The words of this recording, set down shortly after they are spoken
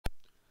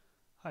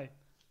Hi,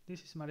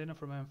 this is Malena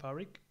from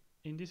mFabric.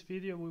 In this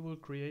video we will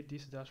create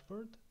this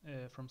dashboard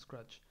from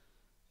scratch.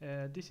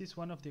 This is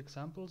one of the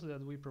examples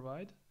that we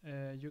provide.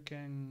 You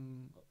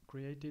can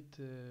create it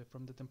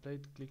from the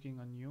template,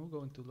 clicking on New,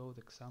 going to Load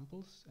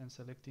Examples and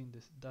selecting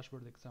this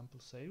dashboard example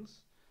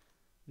sales.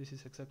 This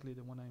is exactly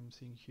the one I'm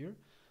seeing here.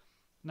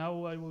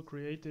 Now I will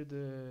create it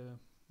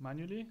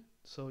manually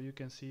so you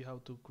can see how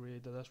to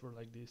create a dashboard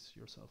like this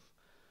yourself.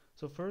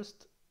 So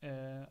first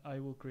I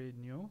will create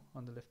New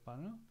on the left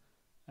panel,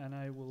 and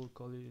I will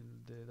call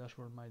it the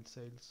dashboard mile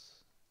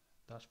sales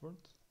dashboard.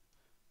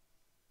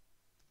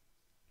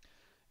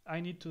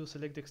 I need to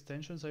select the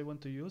extensions I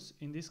want to use.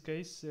 In this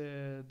case,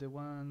 the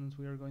ones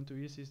we are going to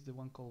use is the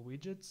one called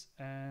widgets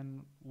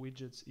and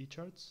widgets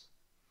eCharts.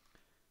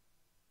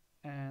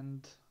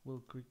 And we'll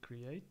click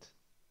create.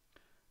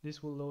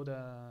 This will load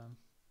an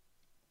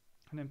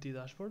empty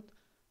dashboard.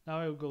 Now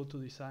I will go to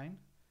design.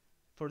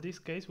 For this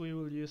case, we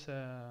will use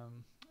a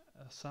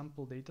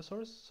sample data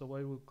source. So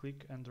I will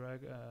click and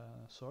drag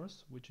a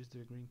source, which is the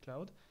green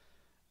cloud.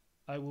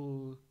 I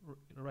will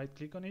right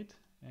click on it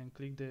and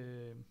click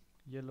the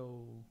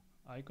yellow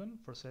icon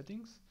for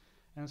settings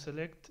and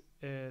select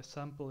a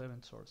sample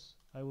event source.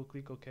 I will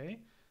click OK.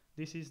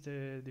 This is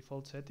the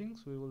default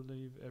settings. We will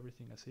leave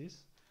everything as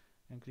is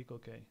and click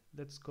OK.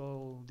 Let's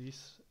call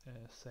this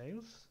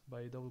sales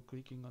by double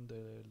clicking on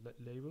the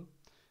label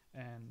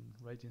and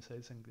writing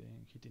sales and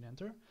hitting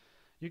enter.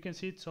 You can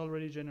see it's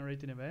already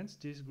generating events.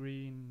 This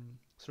green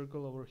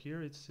circle over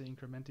here, it's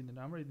incrementing the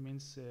number. It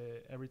means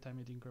every time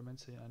it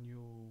increments, a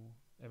new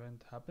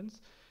event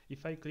happens.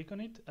 If I click on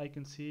it, I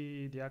can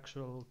see the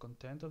actual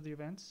content of the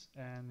events,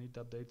 and it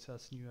updates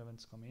as new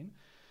events come in.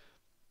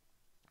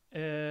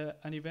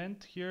 An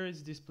event here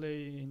is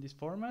displayed in this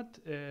format.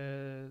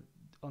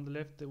 On the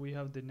left, we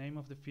have the name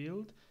of the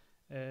field,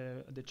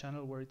 the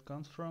channel where it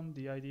comes from,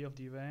 the ID of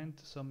the event,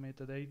 some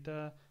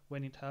metadata,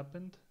 when it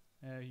happened.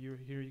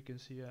 Here you can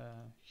see a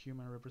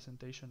human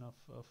representation of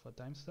a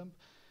timestamp,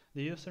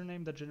 the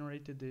username that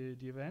generated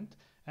the event,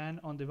 and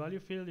on the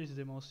value field is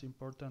the most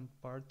important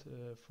part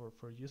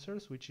for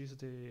users, which is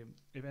the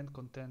event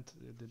content,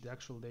 the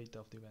actual data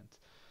of the event.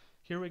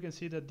 Here we can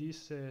see that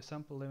this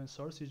sample event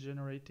source is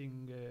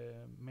generating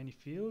many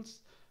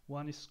fields.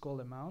 One is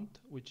called amount,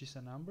 which is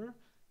a number.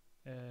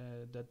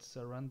 That's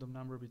a random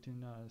number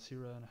between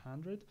 0 and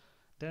 100.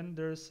 Then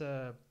there's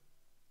a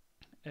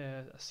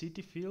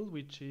city field,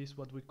 which is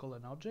what we call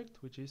an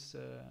object, which is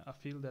a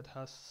field that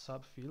has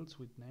subfields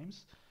with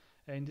names.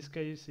 In this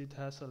case, it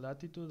has a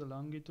latitude, a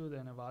longitude,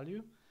 and a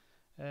value.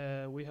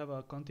 We have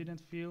a continent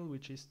field,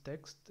 which is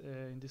text.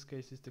 In this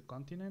case, is the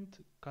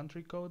continent,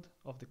 country code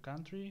of the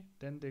country,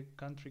 then the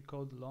country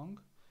code long,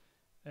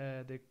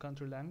 the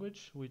country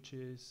language, which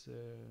is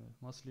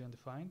mostly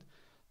undefined,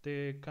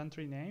 the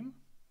country name,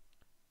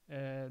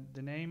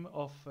 the name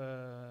of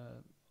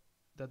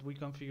that we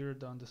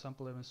configured on the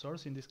sample event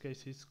source. In this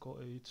case,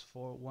 it's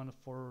for one of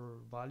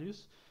 4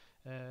 values,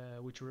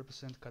 which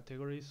represent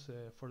categories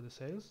for the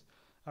sales.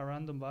 A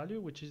random value,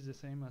 which is the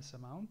same as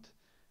amount,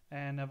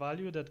 and a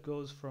value that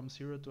goes from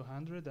 0 to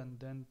 100 and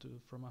then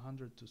from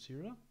 100 to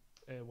 0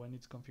 when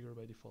it's configured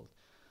by default.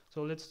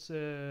 So let's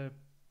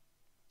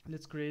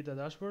create a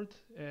dashboard.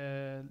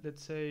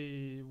 Let's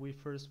say we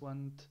first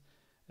want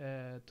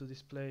to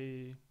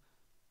display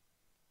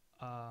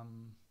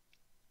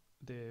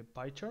the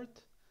pie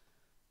chart.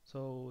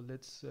 So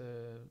let's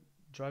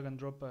drag and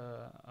drop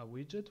a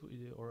widget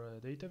or a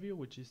data view,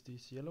 which is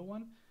this yellow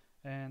one,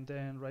 and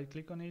then right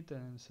click on it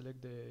and select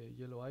the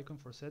yellow icon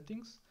for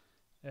settings.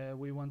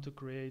 We want to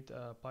create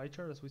a pie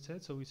chart, as we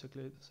said, so we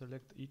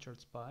select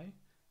eCharts pie.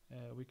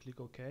 We click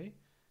OK.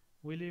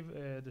 We leave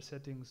the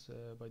settings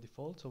by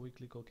default, so we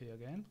click OK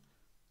again.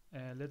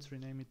 Let's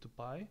rename it to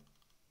pie,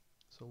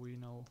 so we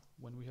know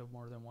when we have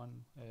more than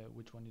one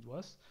which one it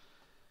was.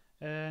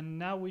 And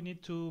now we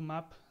need to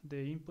map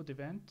the input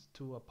event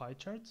to a pie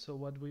chart. So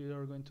what we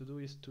are going to do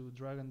is to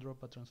drag and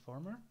drop a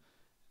transformer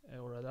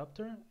or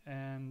adapter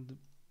and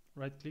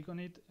right click on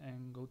it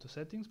and go to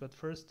settings. But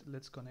first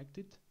let's connect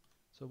it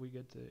so we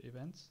get the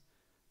events.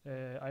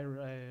 I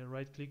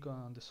right click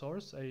on the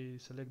source, I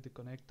select the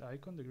connect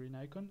icon, the green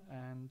icon,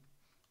 and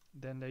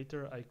then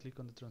later I click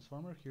on the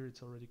transformer. Here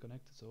it's already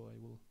connected, so I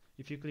will,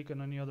 if you click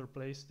on any other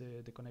place,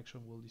 the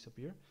connection will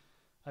disappear.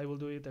 I will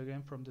do it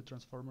again from the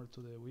transformer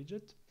to the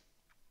widget.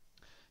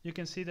 You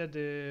can see that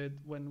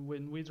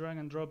when we drag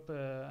and drop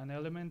an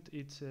element,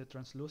 it's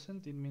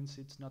translucent. It means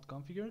it's not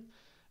configured.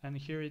 And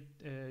here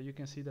you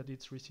can see that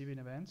it's receiving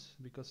events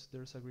because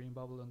there's a green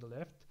bubble on the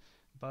left,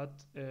 but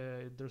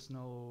there's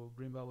no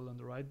green bubble on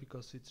the right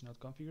because it's not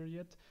configured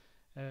yet.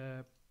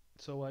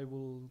 So I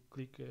will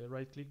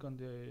right click on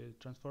the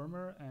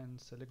transformer and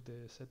select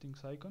the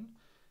settings icon.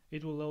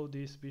 It will load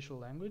this visual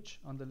language.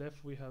 On the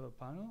left we have a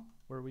panel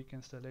where we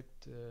can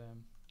select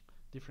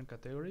different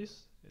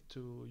categories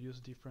to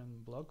use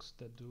different blocks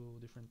that do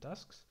different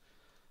tasks.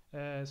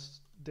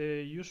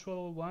 The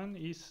usual one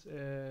is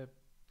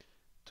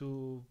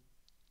to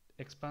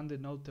expand the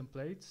node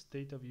templates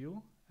data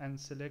view and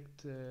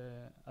select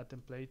a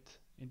template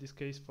in this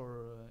case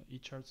for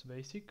eCharts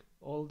Basic,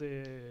 all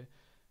the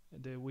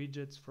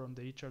widgets from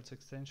the eCharts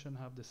extension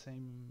have the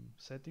same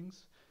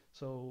settings.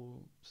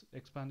 So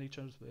expand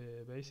eCharts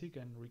Basic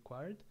and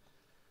required.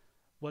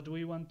 What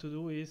we want to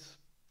do is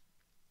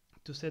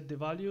to set the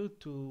value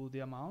to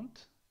the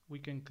amount. We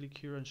can click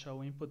here and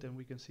show input, and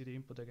we can see the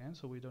input again,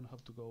 so we don't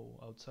have to go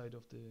outside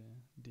of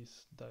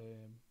this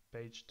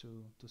page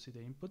to see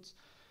the inputs.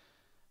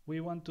 We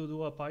want to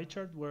do a pie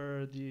chart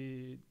where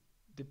the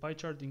pie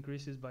chart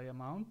increases by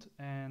amount,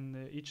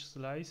 and each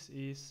slice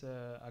is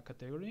a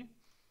category.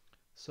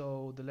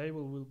 So the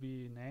label will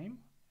be name,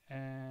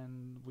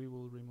 and we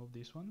will remove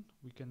this one.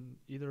 We can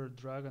either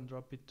drag and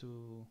drop it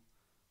to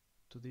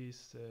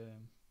this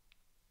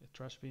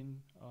trash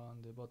bin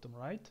on the bottom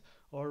right,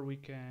 or we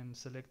can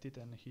select it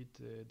and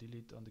hit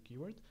delete on the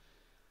keyboard.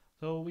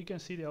 So we can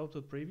see the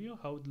output preview,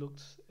 how it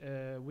looks.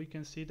 We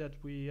can see that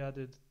we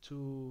added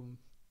two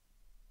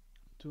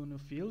new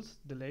fields,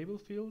 the label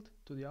field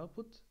to the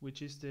output,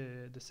 which is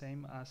the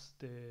same as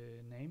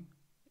the name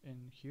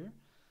in here,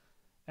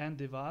 and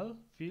the val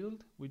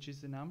field, which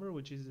is the number,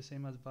 which is the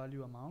same as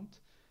value amount.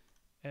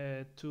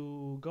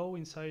 To go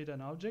inside an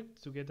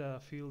object, to get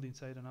a field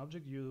inside an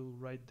object, you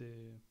write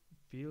the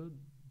field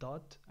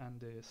dot and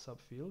the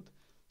subfield.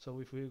 So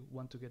if we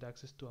want to get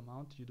access to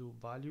amount, you do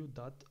value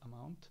dot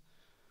amount.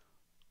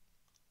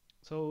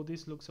 So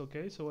this looks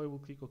okay, so I will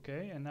click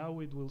OK, and now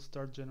it will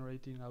start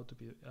generating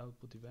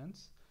output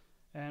events.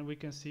 And we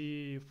can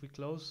see, if we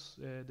close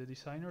the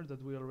designer,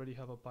 that we already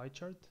have a pie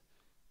chart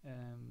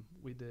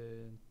with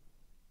the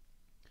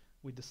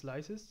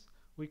slices.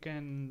 We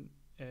can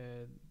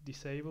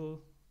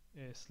disable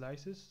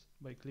slices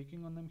by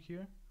clicking on them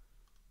here,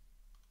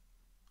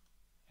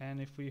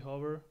 and if we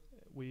hover,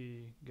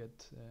 we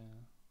get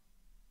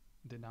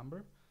the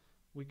number.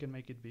 We can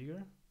make it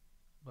bigger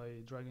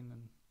by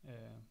dragging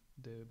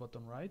the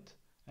bottom right,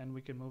 and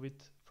we can move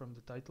it from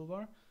the title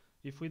bar.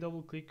 If we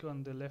double click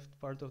on the left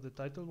part of the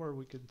title bar,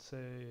 we can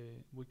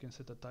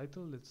set a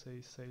title, let's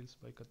say sales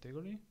by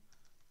category.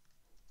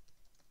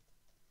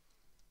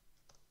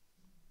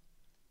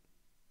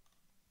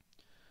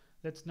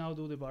 Let's now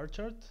do the bar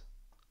chart.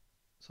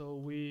 So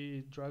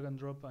we drag and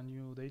drop a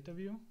new data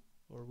view,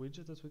 or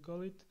widget as we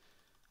call it.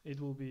 It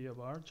will be a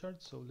bar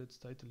chart, so let's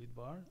title it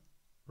bar.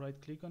 Right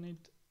click on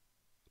it,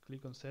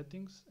 click on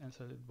settings, and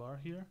select bar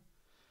here.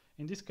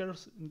 In this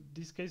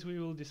case, we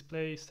will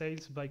display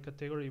sales by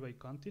category by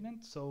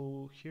continent.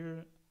 So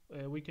here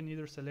we can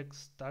either select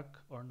stack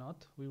or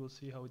not. We will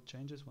see how it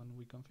changes when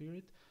we configure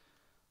it.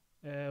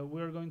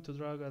 We are going to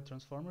drag a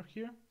transformer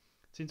here.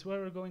 Since we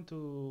are going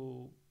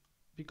to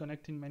be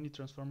connecting many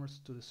transformers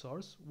to the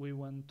source, we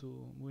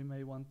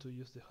may want to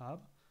use the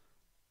hub.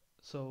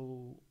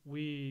 So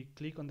we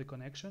click on the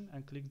connection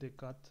and click the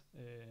cut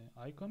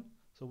icon.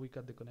 So we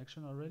cut the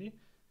connection already.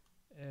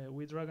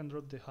 We drag and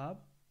drop the hub,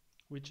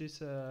 which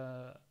is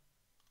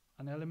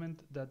an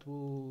element that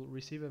will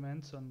receive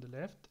events on the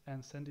left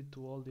and send it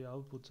to all the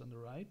outputs on the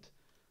right.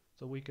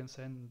 So we can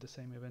send the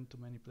same event to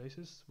many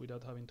places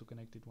without having to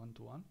connect it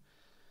one-to-one.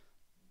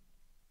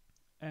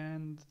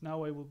 And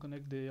now I will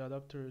connect the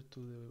adapter to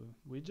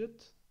the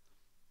widget,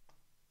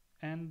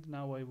 and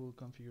now I will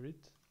configure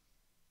it.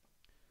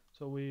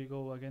 So we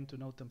go again to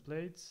Node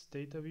Templates,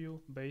 Data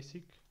View,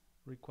 Basic,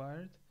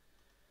 Required.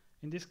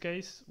 In this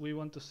case, we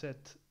want to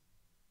set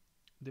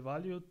the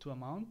value to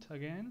amount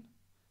again,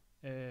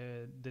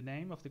 the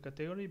name of the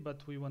category,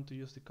 but we want to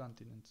use the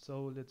continent.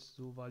 So let's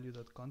do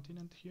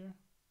value.continent here.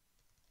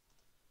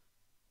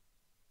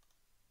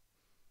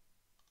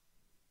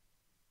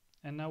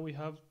 And now we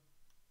have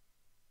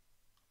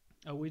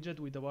a widget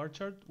with a bar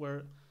chart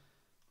where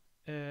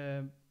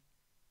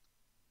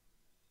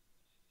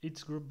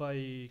it's grouped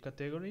by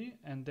category,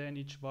 and then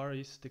each bar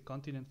is the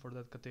continent for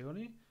that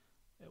category.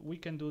 We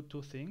can do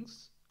two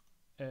things.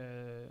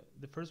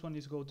 The first one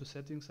is go to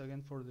settings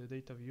again for the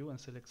data view and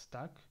select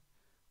stack,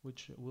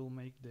 which will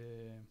make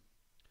the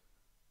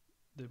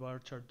bar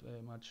chart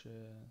much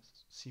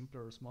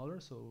simpler or smaller,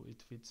 so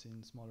it fits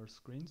in smaller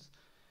screens.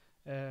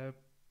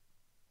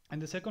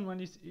 And the second one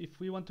is, if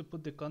we want to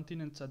put the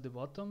continents at the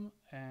bottom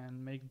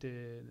and make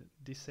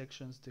these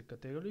sections the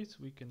categories,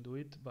 we can do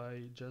it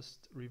by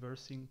just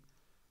reversing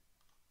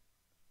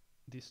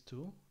these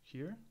two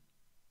here,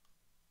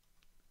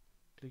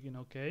 clicking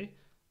OK.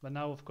 But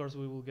now, of course,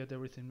 we will get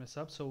everything messed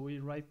up. So we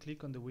right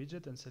click on the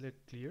widget and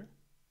select clear.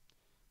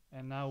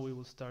 And now we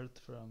will start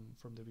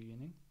from the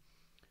beginning.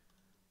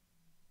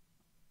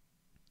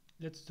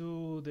 Let's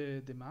do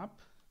the map.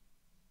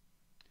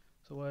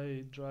 So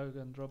I drag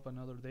and drop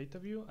another data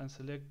view and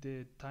select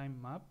the time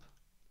map,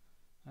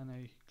 and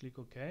I click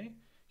OK.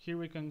 Here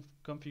we can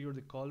configure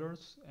the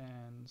colors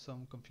and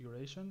some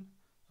configuration.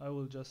 I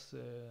will just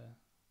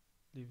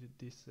leave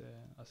this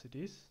as it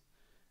is.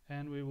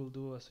 And we will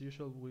do as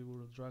usual, we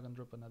will drag and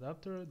drop an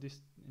adapter. In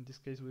this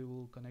case, we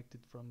will connect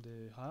it from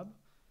the hub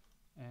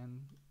and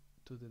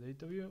to the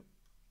data view,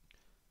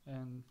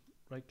 and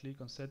right click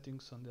on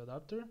settings on the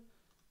adapter.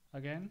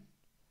 Again,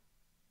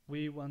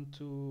 we want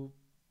to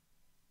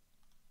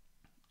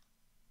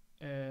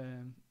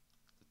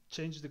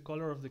change the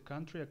color of the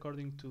country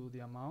according to the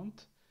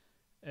amount.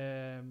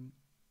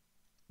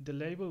 The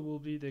label will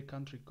be the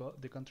country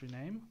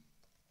name,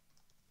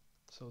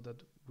 so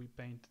that we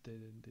paint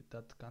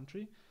that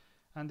country.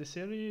 And the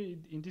series,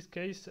 in this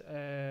case,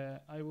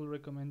 I will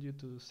recommend you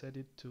to set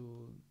it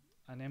to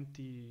an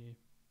empty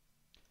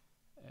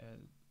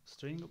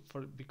string,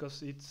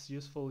 because it's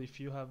useful if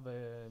you have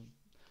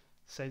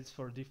sales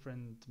for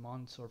different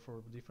months or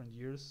for different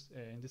years.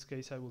 In this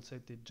case, I will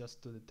set it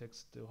just to the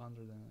text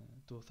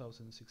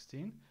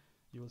 2016.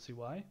 You will see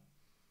why.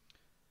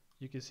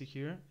 You can see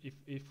here,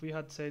 if we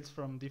had sales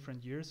from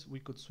different years, we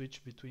could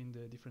switch between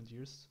the different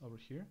years over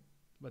here.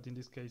 But in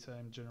this case, I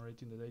am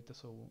generating the data,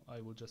 so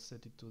I will just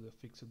set it to the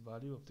fixed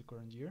value of the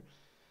current year.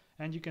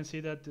 And you can see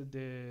that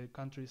the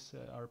countries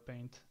are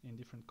painted in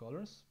different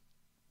colors.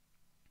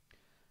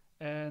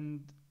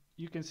 And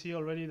you can see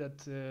already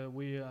that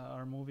we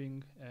are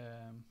moving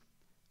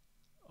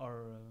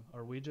our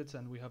widgets,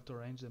 and we have to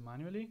arrange them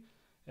manually.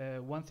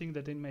 One thing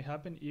that it may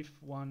happen, if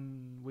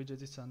one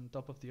widget is on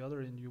top of the other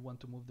and you want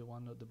to move the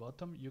one at the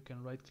bottom, you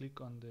can right click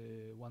on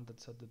the one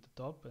that's at the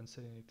top and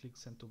click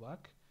send to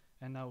back,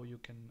 and now you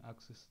can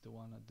access the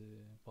one at the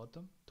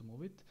bottom to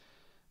move it.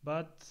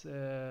 But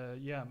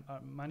yeah,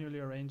 manually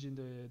arranging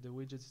the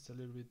widgets is a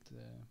little bit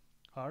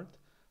hard.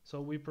 So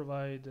we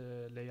provide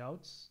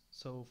layouts.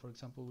 So for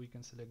example, we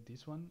can select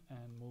this one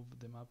and move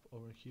the map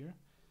over here,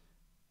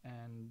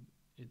 and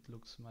it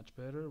looks much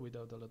better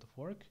without a lot of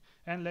work.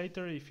 And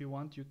later, if you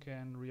want, you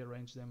can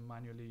rearrange them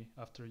manually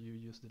after you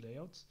use the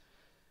layouts.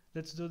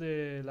 Let's do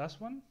the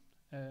last one.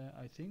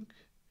 I think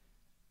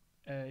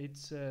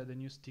it's the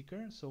new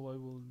sticker. So I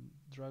will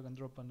drag and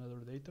drop another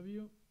data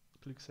view,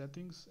 click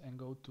settings, and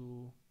go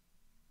to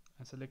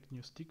and select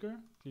new sticker,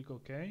 click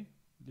OK,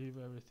 leave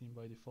everything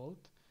by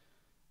default.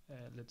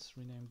 Let's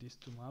rename this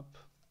to map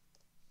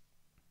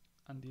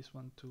and this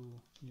one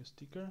to new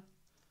sticker.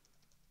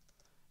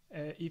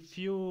 If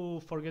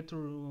you forget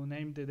to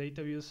name the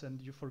data views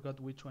and you forgot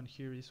which one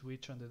here is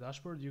which on the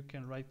dashboard, you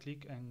can right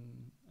click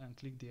and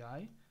click the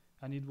eye,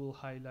 and it will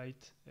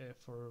highlight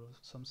for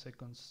some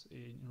seconds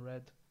in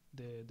red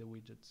the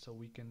widget, so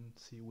we can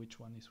see which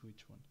one is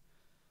which one.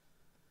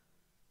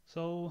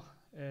 So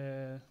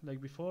like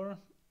before,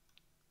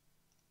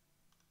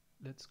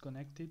 let's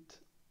connect it.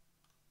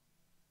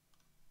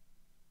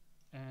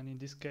 And in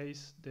this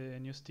case, the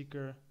new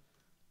sticker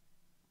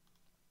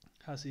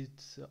has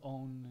its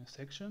own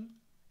section.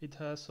 It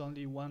has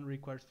only one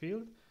required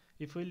field.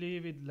 If we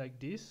leave it like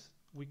this,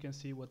 we can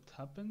see what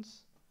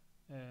happens.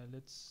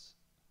 Let's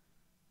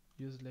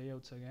use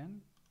layouts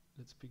again.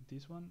 Let's pick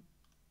this one.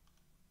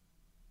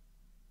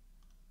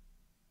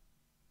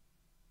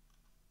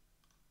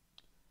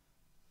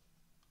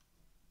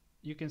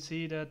 You can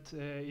see that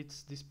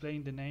it's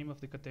displaying the name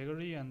of the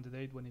category and the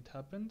date when it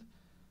happened.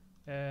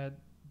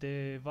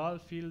 The val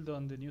field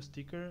on the new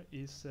sticker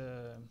is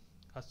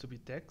has to be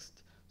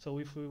text. So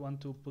if we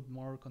want to put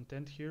more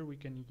content here, we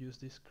can use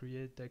this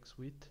create text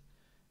with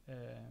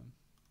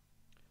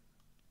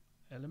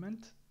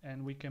element,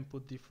 and we can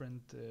put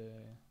different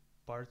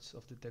parts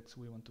of the text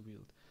we want to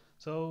build.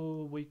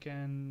 So we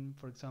can,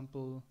 for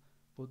example,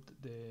 put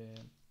the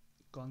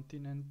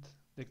continent,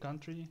 the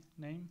country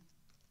name.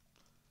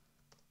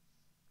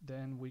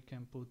 Then we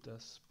can put a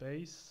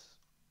space.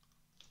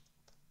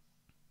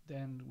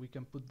 Then we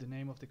can put the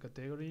name of the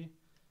category.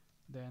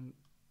 Then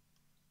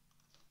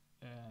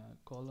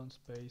colon,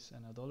 space,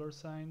 and a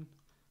 $sign.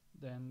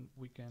 Then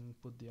we can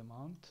put the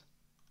amount.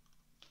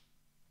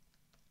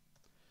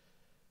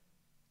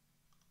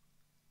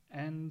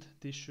 And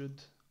this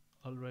should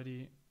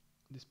already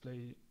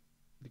display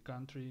the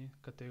country,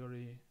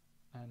 category,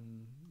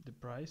 and the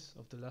price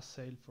of the last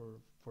sale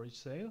for each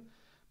sale.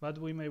 But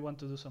we may want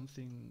to do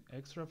something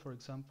extra. For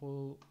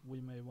example,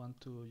 we may want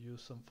to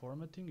use some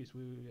formatting. If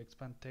we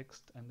expand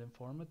text and then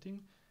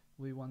formatting,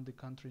 we want the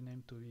country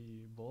name to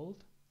be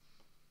bold.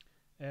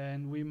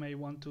 And we may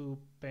want to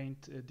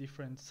paint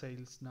different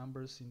sales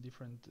numbers in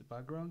different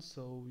backgrounds.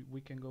 So we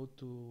can go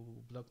to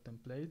block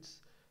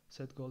templates,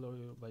 set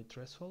color by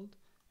threshold,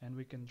 and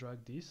we can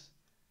drag this.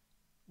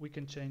 We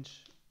can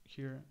change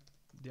here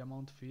the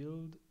amount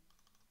field.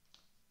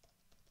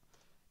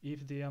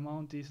 If the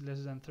amount is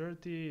less than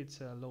 30,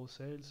 it's a low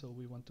sale, so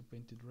we want to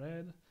paint it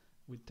red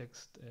with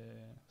text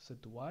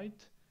set to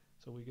white,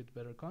 so we get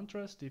better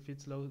contrast. If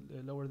it's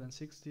lower than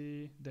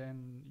 60,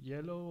 then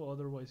yellow,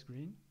 otherwise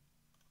green.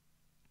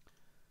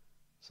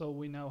 So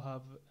we now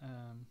have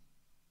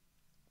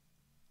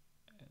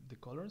the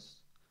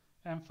colors.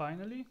 And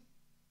finally,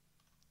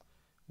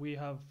 we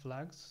have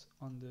flags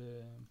on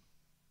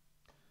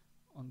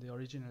the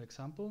original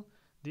example.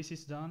 This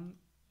is done.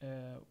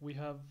 We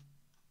have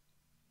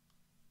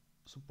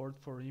support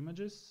for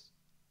images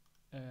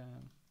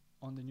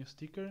on the new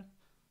sticker,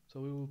 so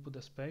we will put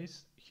a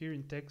space here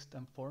in text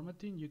and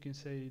formatting. You can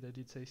say that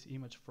it says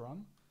image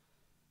from.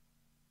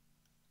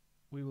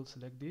 We will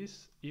select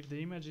this. If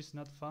the image is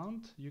not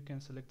found, you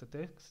can select the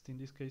text. In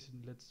this case,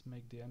 let's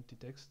make the empty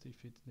text if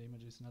the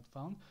image is not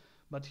found.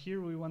 But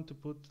here we want to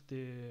put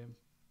the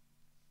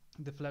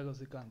flag of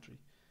the country.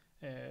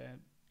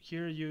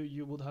 here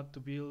you would have to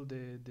build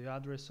the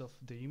address of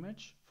the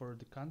image for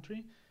the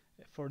country.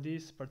 For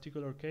this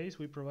particular case,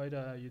 we provide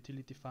a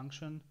utility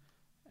function,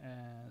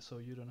 so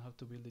you don't have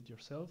to build it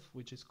yourself,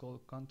 which is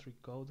called country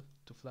code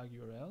to flag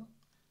URL.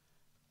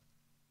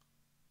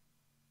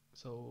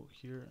 So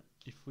here,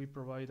 if we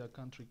provide a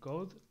country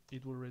code,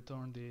 it will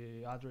return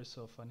the address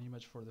of an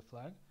image for the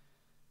flag.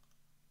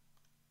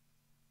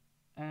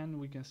 And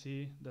we can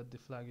see that the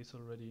flag is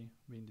already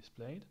being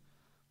displayed.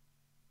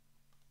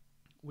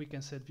 We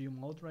can set view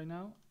mode right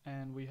now,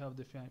 and we have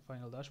the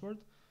final dashboard.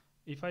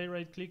 If I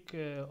right click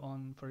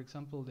on, for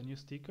example, the new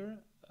sticker,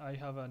 I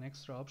have an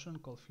extra option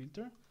called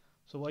filter.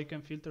 So I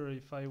can filter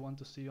if I want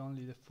to see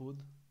only the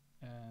food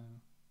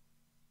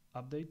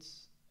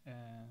updates,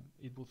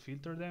 it will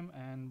filter them,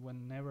 and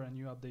whenever a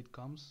new update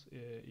comes,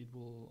 it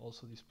will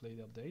also display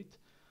the update.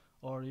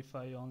 Or if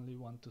I only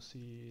want to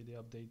see the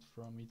update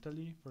from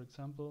Italy, for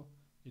example,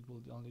 it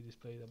will only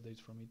display the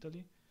updates from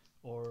Italy,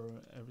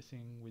 or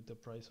everything with the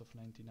price of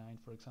 99,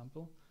 for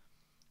example.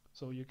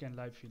 So you can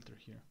live filter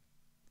here.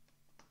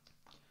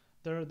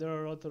 There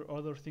are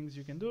other things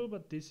you can do,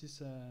 but this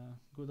is a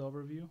good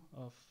overview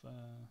of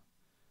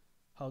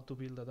how to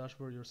build a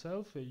dashboard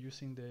yourself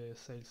using the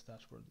sales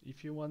dashboard.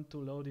 If you want to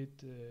load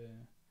it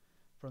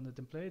from the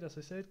template, as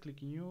I said,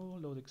 click new,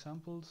 load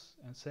examples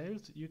and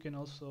sales. You can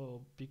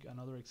also pick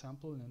another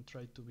example and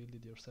try to build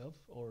it yourself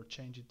or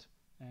change it,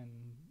 and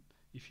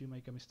if you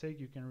make a mistake,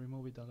 you can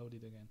remove it and load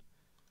it again.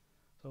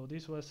 So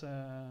this was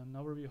an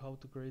overview how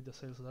to create the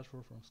sales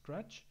dashboard from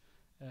scratch.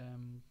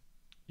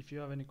 If you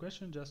have any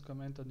question, just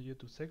comment on the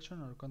YouTube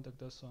section or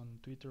contact us on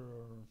Twitter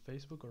or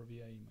Facebook or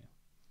via email.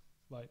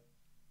 Bye.